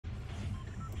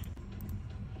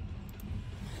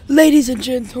Ladies and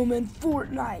gentlemen,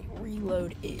 Fortnite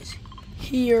Reload is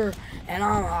here, and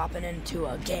I'm hopping into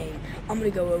a game. I'm going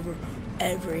to go over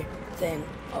everything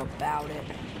about it.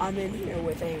 I'm in here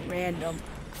with a random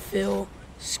fill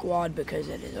squad because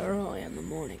it is early in the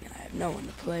morning and I have no one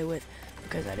to play with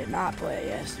because I did not play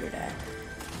yesterday.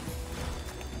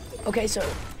 Okay, so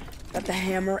got the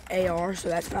hammer AR, so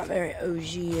that's not very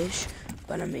OG-ish,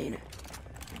 but I mean,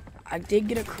 I did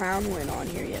get a crown win on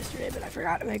here yesterday, but I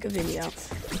forgot to make a video.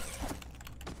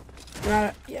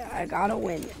 Yeah, I got a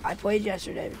win. I played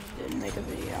yesterday, but just didn't make a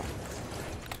video.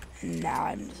 And now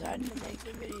I'm deciding to make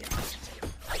the video.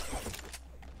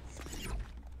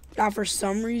 Now, for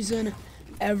some reason,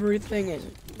 everything is,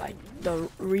 like, the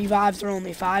revives are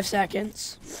only 5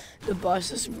 seconds. The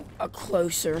bus is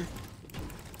closer.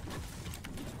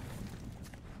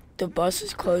 The bus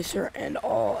is closer and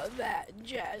all of that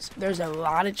jazz. There's a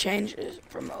lot of changes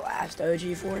from the last OG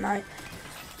Fortnite,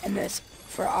 and this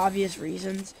for obvious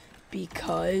reasons,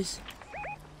 because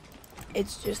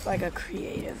it's just like a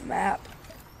creative map.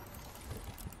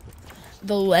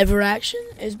 The lever action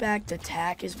is back, the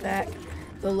tack is back.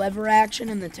 The lever action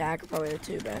and the tack are probably the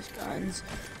two best guns.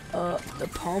 The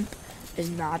pump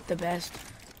is not the best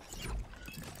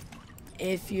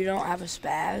if you don't have a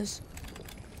spaz,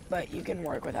 but you can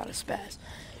work without a spaz.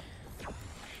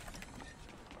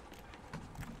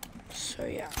 So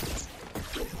yeah.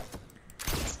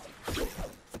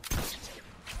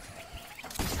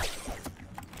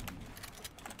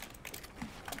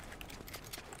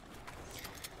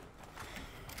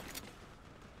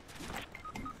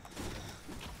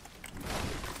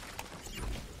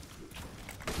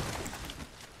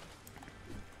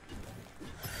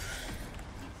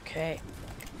 Okay.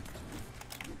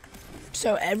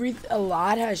 So a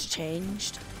lot has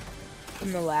changed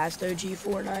from the last OG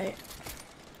Fortnite,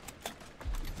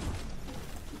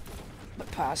 but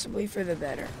possibly for the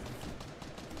better,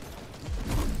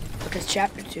 because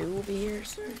Chapter 2 will be here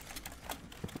soon.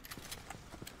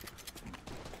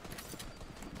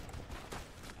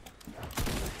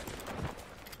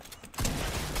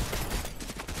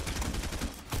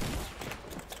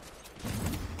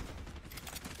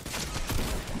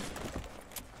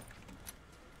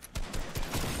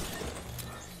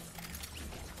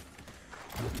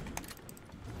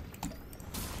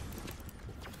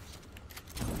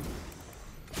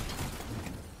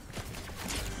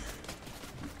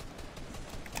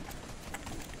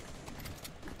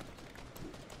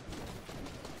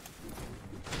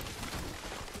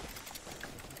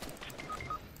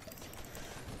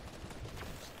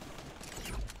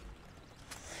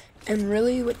 And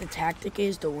really what the tactic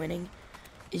is to winning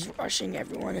is rushing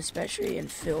everyone, especially in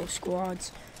fill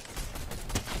squads.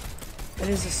 If it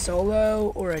is a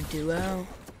solo or a duo,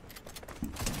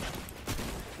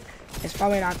 it's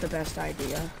probably not the best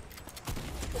idea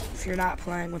if you're not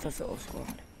playing with a fill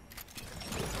squad.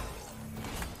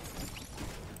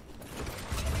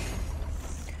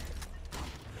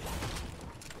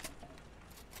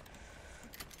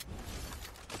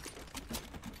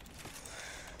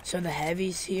 So the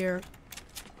heavies here,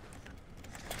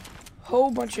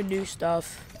 whole bunch of new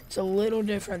stuff. It's a little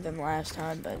different than last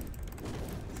time, but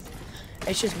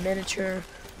it's just miniature.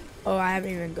 Oh, I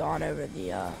haven't even gone over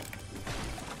the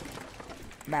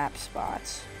map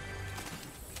spots.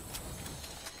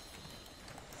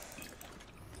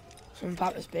 So I'm gonna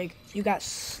pop this big. You got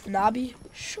Snobby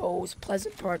Shoals,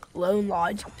 Pleasant Park, Lone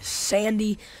Lodge,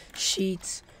 Sandy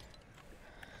Sheets,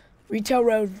 Retail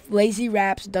Road, Lazy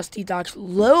Raps, Dusty Docks,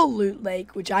 Little Loot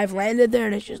Lake, which I've landed there,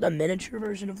 and it's just a miniature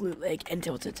version of Loot Lake, and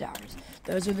Tilted Towers.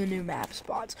 Those are the new map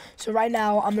spots. So right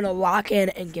now, I'm going to lock in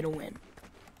and get a win.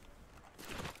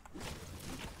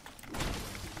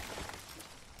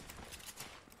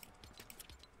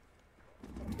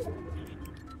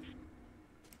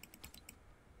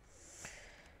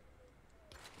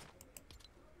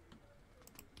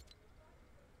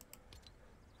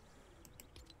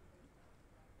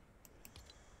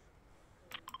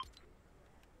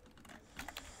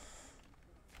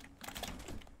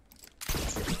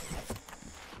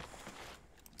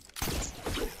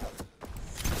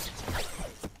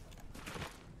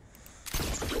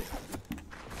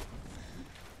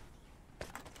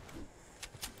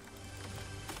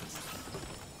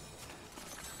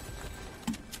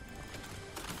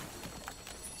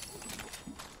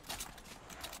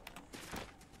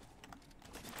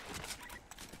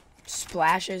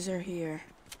 Splashes are here.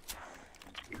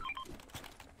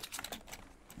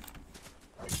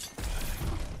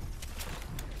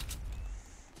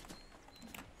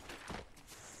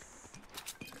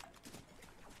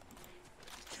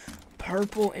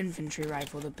 Purple infantry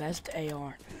rifle, the best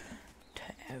AR to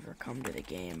ever come to the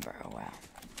game, bro. Wow.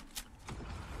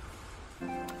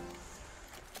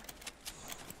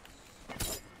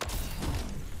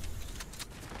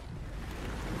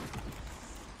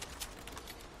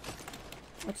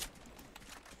 What's...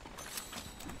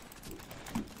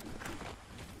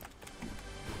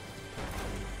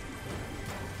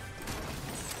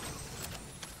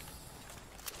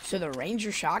 So the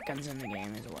Ranger shotgun's in the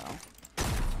game as well.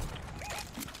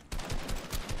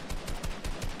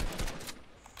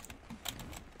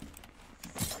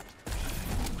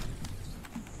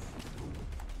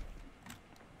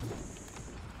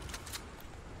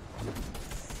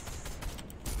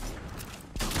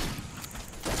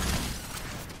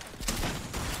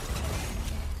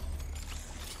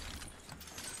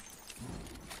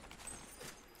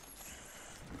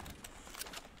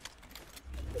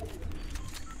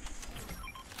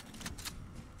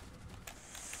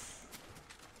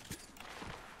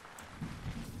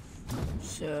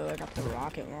 So I got the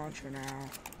rocket launcher now.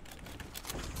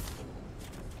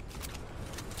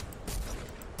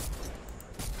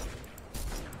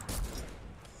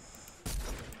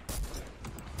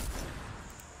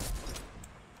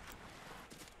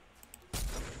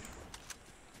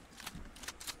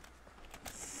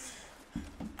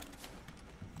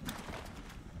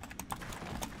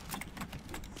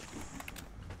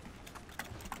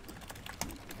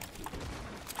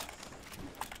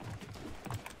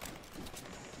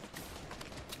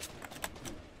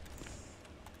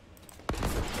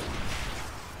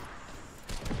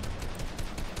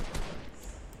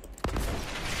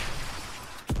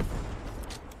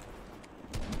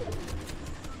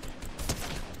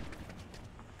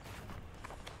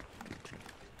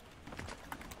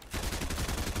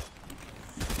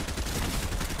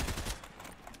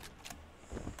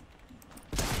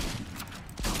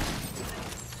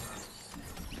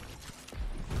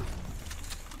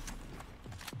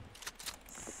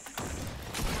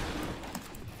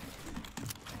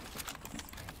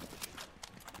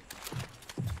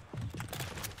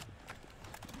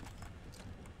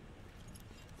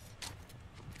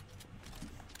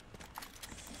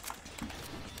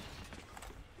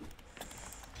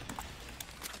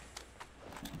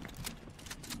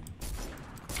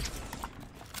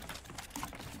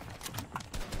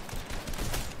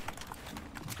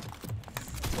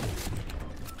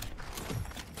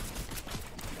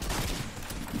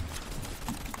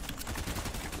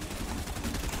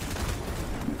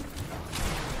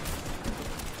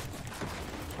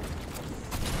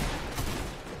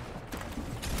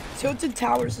 Tilted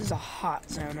Towers is a hot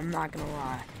zone, I'm not gonna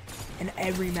lie. In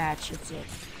every match, it's a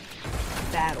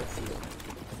battlefield.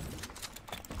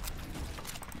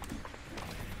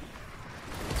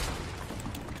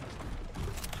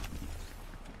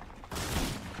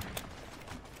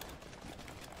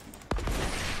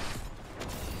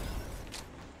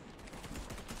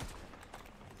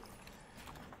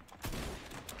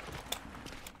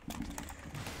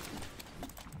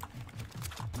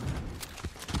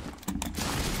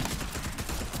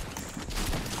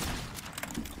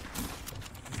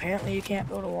 Apparently you can't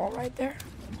build a wall right there.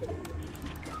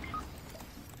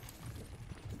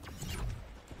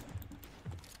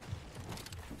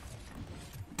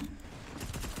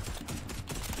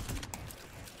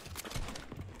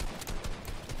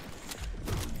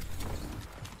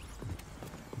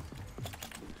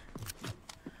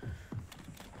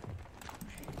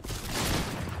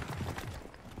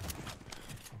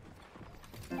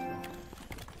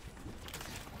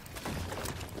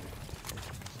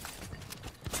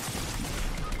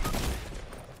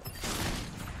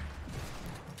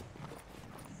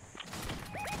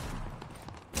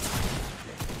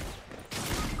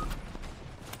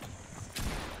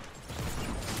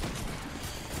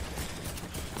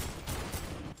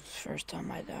 First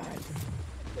time I died.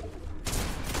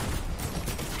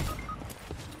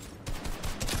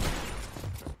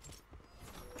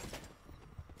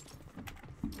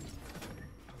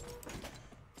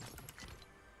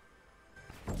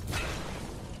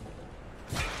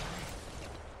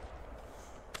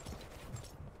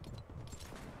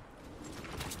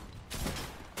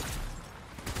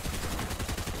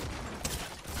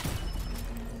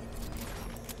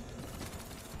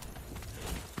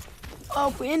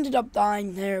 Oh, we ended up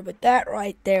dying there, but that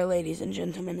right there, ladies and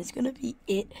gentlemen, is going to be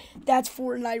it. That's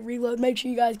Fortnite Reload. Make sure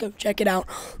you guys go check it out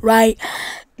right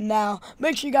now.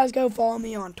 Make sure you guys go follow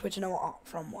me on Twitch and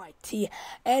from YT.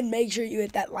 And make sure you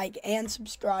hit that like and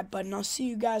subscribe button. I'll see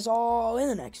you guys all in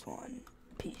the next one.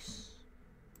 Peace.